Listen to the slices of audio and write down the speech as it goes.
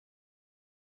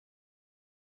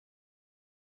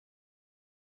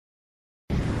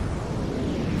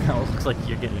looks like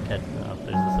you're getting catch. Oh,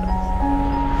 there's the sentence.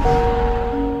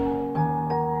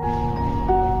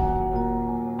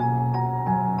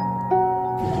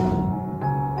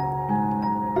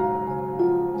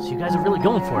 So you guys are really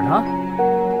going for it, huh?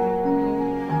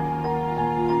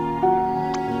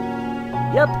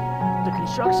 Yep. The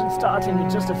construction's starting in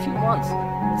just a few months.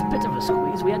 It's a bit of a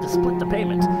squeeze. We had to split the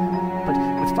payment. But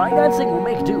with financing, we'll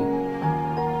make do.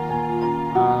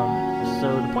 So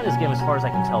the point of this game, as far as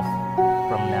I can tell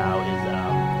from now, is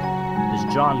this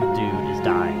John dude is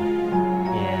dying.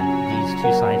 And these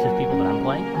two scientist people that I'm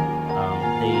playing,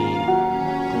 they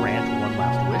grant one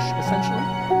last wish, essentially.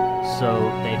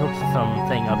 So they hook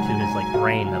something up to his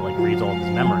brain that reads all of his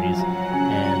memories.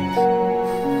 And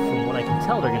from what I can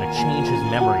tell, they're going to change his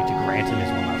memory to grant him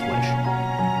his one last wish.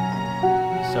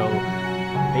 So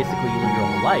basically, you live your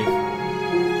whole life,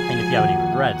 and if you have any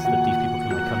regrets, that these people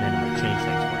can come in and change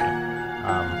things for you.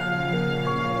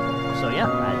 So yeah,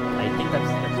 I think that's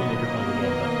the major point of the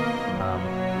game. But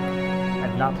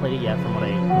I've not played it yet. From what I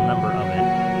remember of it,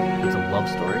 it's a love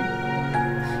story,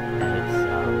 and it's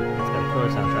got a killer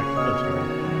soundtrack.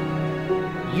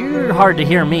 You're hard to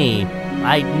hear me.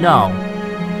 I know.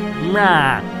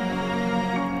 Nah.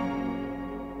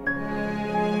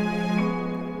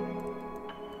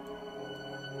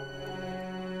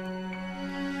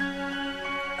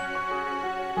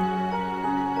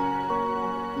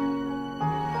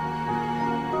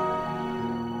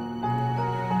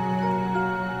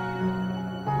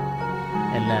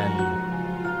 And then,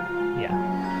 yeah.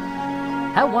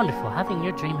 How wonderful having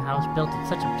your dream house built at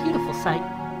such a beautiful site.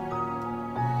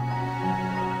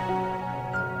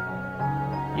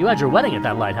 You had your wedding at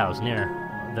that lighthouse near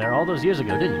there all those years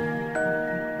ago, didn't you?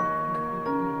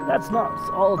 That's not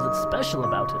all that's special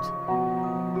about it.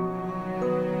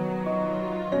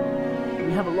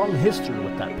 We have a long history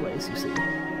with that place, you see.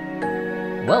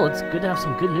 Well, it's good to have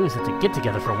some good news at the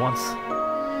get-together for once.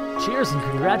 Cheers and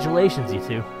congratulations, you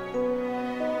two.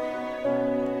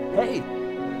 Hey,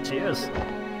 cheers.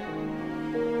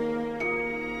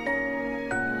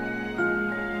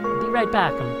 I'll be right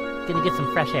back. I'm gonna get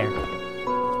some fresh air.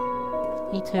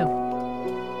 Me too.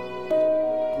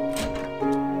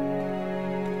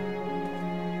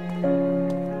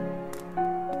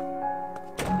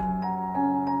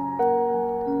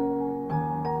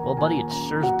 Well, buddy, it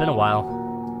sure's been a while.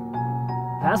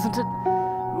 Hasn't it?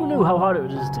 Who knew how hard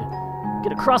it is to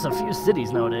get across a few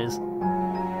cities nowadays?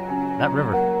 That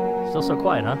river. Still so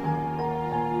quiet, huh?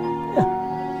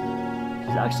 Yeah.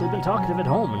 She's actually been talkative at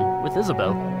home and with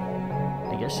Isabel.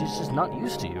 I guess she's just not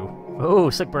used to you. Oh,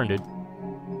 sick burn, dude.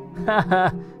 Haha,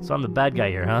 so I'm the bad guy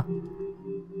here, huh?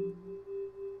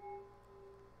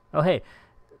 Oh, hey,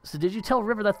 so did you tell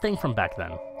River that thing from back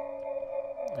then?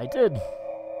 I did.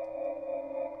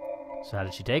 So how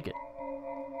did she take it?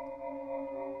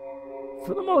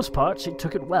 For the most part, she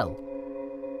took it well.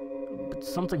 But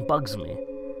something bugs me.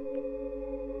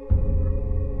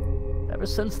 Ever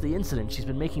since the incident, she's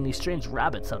been making these strange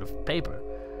rabbits out of paper.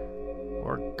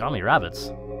 Origami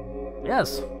rabbits.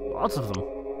 Yes, lots of them.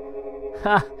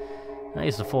 Ha! I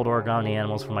used to fold origami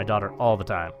animals for my daughter all the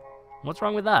time. What's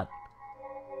wrong with that?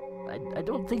 I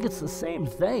don't think it's the same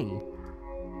thing.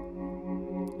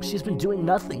 She's been doing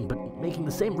nothing but making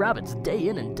the same rabbits day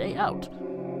in and day out.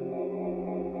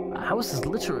 Our house is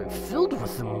literally filled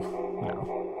with them now.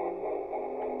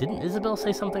 Didn't Isabel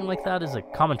say something like that is a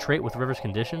common trait with River's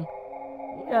condition?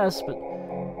 Yes, but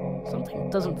something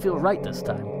doesn't feel right this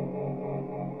time.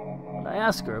 When I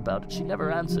ask her about it, she never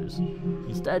answers.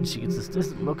 Instead, she gets this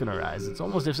distant look in her eyes. It's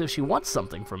almost as if she wants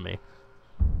something from me.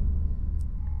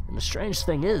 And the strange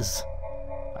thing is,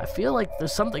 I feel like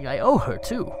there's something I owe her,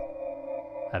 too.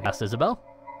 Have you asked Isabel?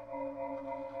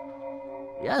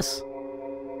 Yes.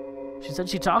 She said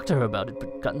she talked to her about it,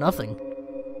 but got nothing.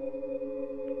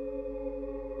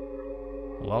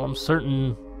 Well, I'm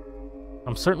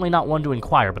certainly not one to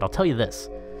inquire, but I'll tell you this.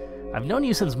 I've known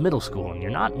you since middle school, and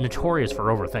you're not notorious for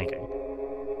overthinking.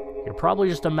 You're probably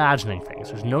just imagining things.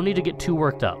 There's no need to get too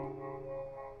worked up.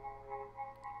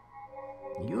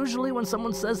 Usually when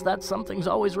someone says that, something's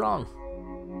always wrong.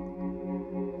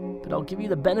 But I'll give you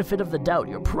the benefit of the doubt.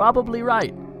 You're probably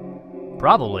right.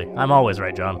 Probably. I'm always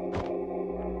right, John.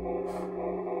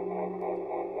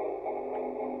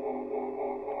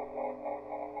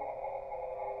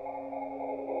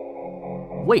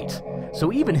 Wait,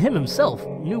 so even him himself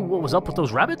knew what was up with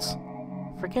those rabbits?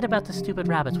 Forget about the stupid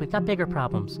rabbits. We've got bigger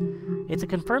problems. It's a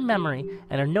confirmed memory,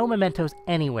 and there are no mementos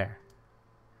anywhere.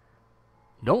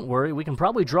 Don't worry, we can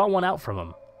probably draw one out from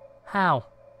him. How?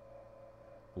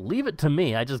 Leave it to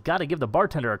me. I just gotta give the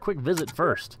bartender a quick visit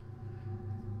first.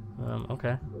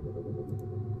 Okay.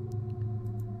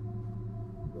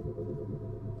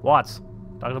 Watts,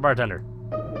 talk to the bartender.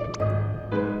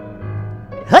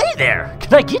 Hey there!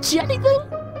 Can I get you anything?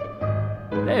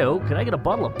 Hey-o, can I get a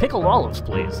bottle of pickled olives,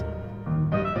 please?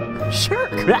 Sure,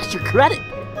 crash your credit.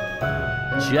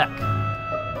 Check.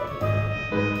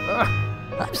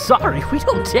 I'm sorry, we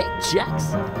don't take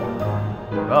checks.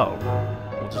 Oh,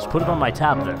 well, just put it on my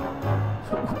tab then.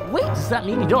 Wait, does that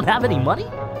mean you don't have any money?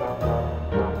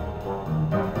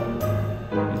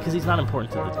 Because he's not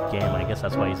important to the game, I guess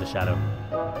that's why he's a shadow.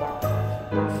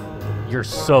 You're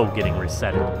so getting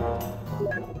resetted.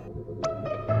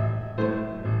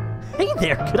 Hey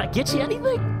there, could I get you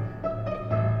anything?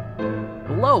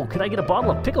 Hello, could I get a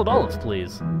bottle of pickled olives,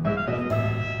 please?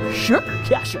 Sure,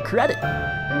 cash or credit.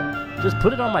 Just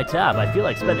put it on my tab. I feel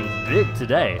like spending big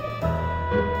today.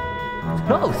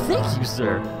 Oh, thank you,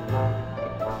 sir.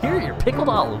 Here are your pickled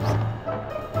olives.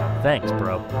 Thanks,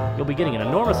 bro. You'll be getting an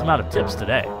enormous amount of tips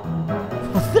today.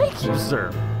 Thank you,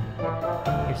 sir.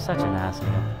 You're such an ass,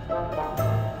 man.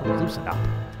 Oh, loosen up.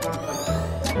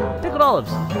 Pickled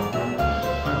olives.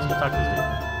 Let's go talk to this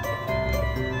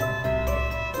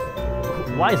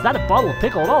dude. Why is that a bottle of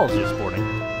pickled olives you're sporting?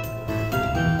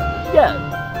 Yeah,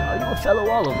 are you a fellow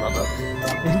olive lover?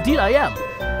 Indeed I am.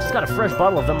 Just got a fresh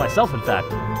bottle of them myself, in fact.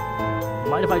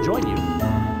 Mind if I join you?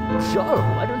 Sure,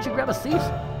 why don't you grab a seat?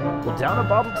 We'll down a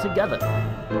bottle together.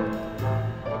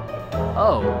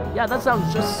 Oh, yeah, that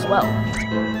sounds just swell.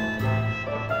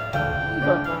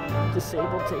 Eva,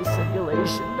 disable taste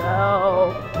simulation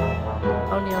now.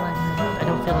 Oh, Neil, I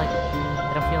don't feel like it.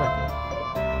 I don't feel like it.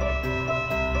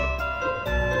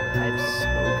 I'm so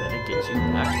gonna get you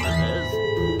back for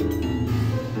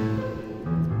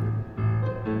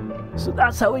this. So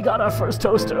that's how we got our first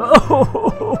toaster.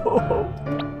 Oh!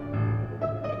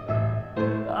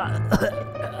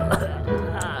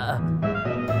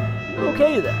 You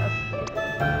okay there?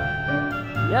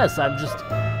 Yes, I'm just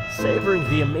savoring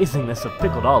the amazingness of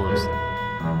pickled olives.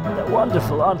 They're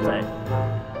wonderful, aren't they?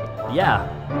 Yeah,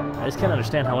 I just can't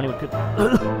understand how anyone could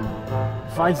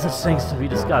find such things to be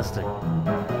disgusting.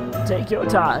 Take your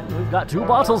time, we've got 2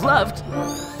 bottles left.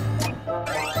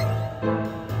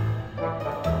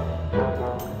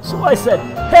 So I said,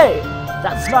 hey,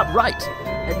 that's not right,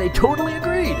 and they totally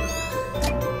agreed.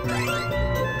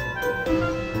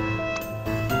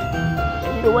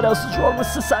 And you know what else is wrong with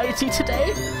society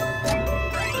today?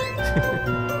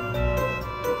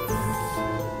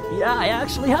 Yeah, I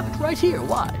actually have it right here.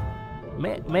 Why?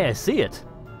 May I see it?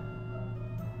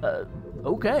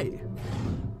 Okay.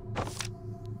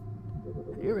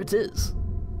 Here it is.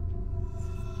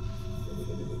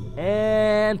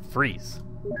 And freeze.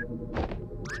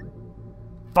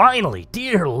 Finally,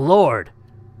 dear Lord.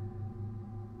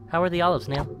 How are the olives,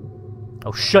 Neil?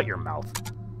 Oh, shut your mouth.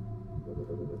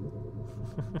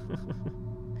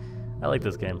 I like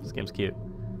this game. This game's cute.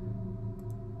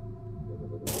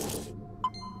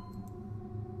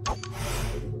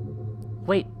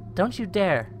 Wait, don't you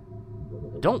dare.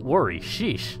 Don't worry,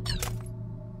 sheesh.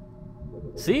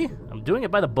 See? I'm doing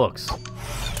it by the books.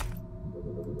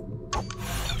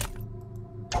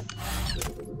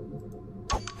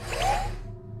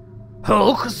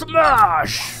 Hulk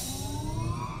smash!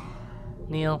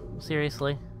 Neil,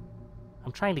 seriously?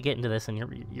 I'm trying to get into this and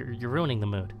you're ruining the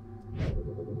mood.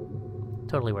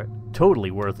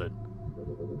 Totally worth it.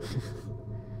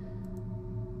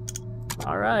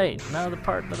 Alright, now the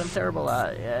part that I'm terrible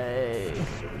at. Yay.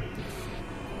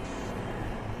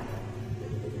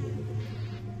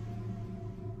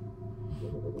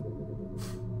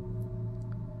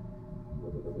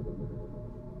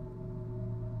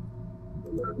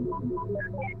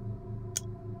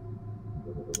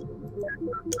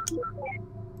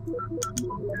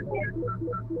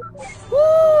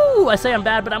 Woo! I say I'm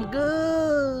bad, but I'm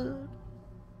good.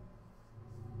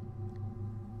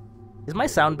 Is my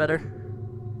sound better,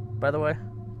 by the way?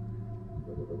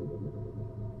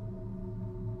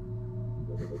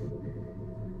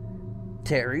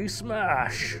 Terry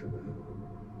Smash.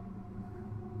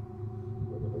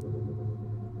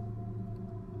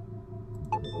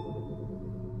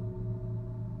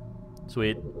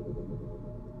 Sweet.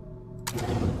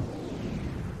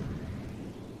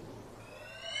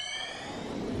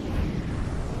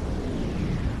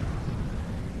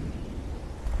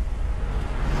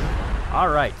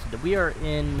 Alright, we are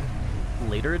in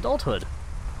later adulthood.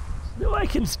 So I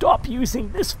can stop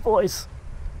using this voice.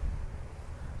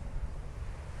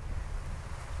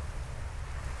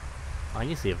 I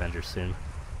need to see Avengers soon.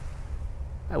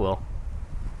 I will.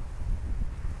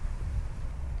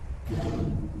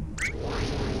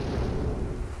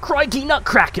 Crikey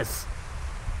nutcrackers!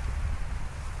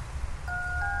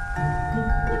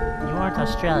 You aren't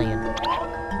Australian.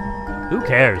 Who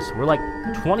cares? We're like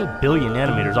 20 billion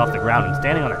nanometers off the ground and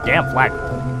standing on a damn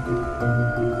flagpole.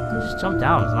 Just jump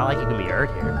down. It's not like you can be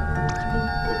hurt here.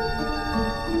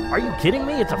 Are you kidding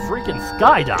me? It's a freaking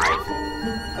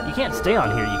skydive. You can't stay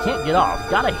on here. You can't get off.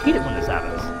 Gotta hate it when this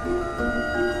happens.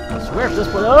 I swear if this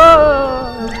was...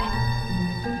 Oh!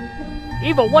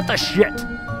 Eva, what the shit?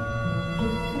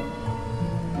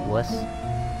 Wuss.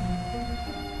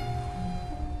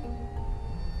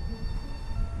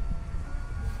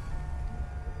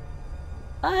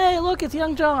 Hey, look, it's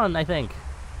young John, I think.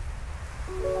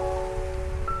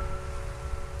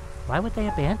 Why would they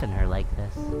abandon her like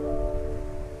this?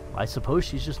 I suppose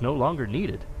she's just no longer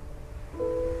needed.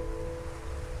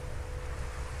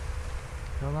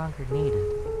 No longer needed.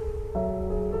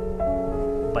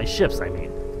 By ships, I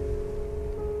mean.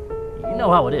 You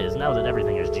know how it is, now that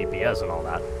everything is GPS and all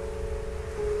that.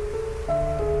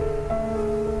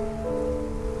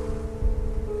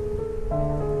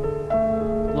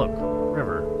 Look,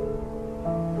 River.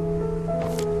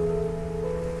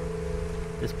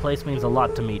 This place means a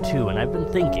lot to me too, and I've been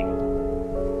thinking.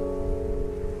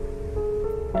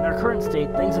 In our current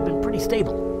state, things have been pretty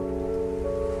stable.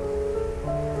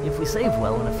 If we save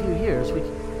well in a few years, we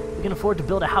can afford to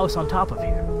build a house on top of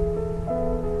here.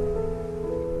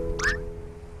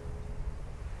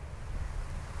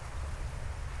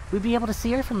 We'd be able to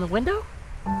see her from the window?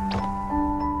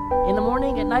 In the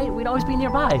morning, at night, we'd always be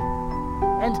nearby.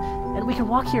 And we can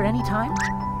walk here anytime?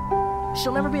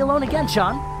 She'll never be alone again,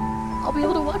 Sean. I'll be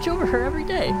able to watch over her every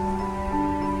day.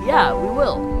 Yeah, we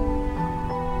will.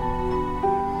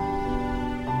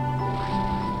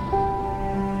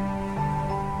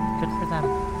 Good for them.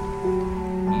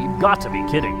 You've got to be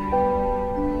kidding me.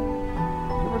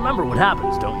 You remember what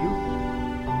happens, don't you?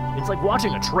 It's like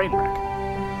watching a train wreck.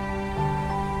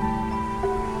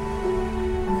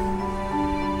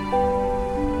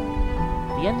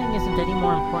 The ending isn't any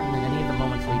more important than any of the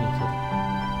moments leading to it.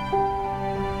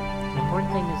 The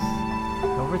important thing is,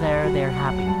 over there, they're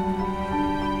happy.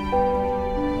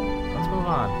 Let's move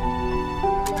on.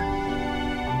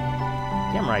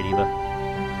 Damn right, Eva.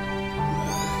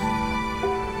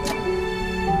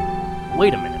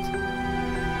 Wait a minute.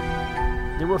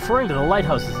 They were referring to the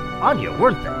lighthouse as Anya,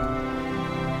 weren't they?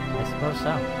 I suppose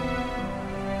so.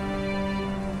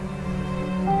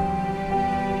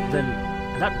 Then,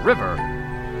 that river...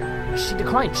 She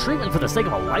declined treatment for the sake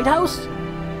of a lighthouse?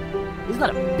 Isn't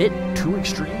that a bit too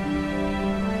extreme?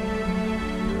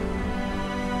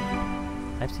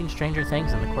 I've seen stranger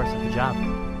things in the course of the job.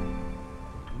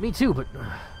 Me too, but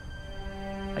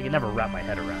I can never wrap my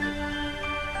head around it.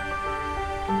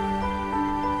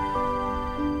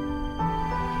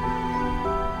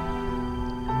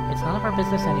 It's none of our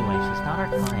business anyway. She's not our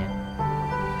client.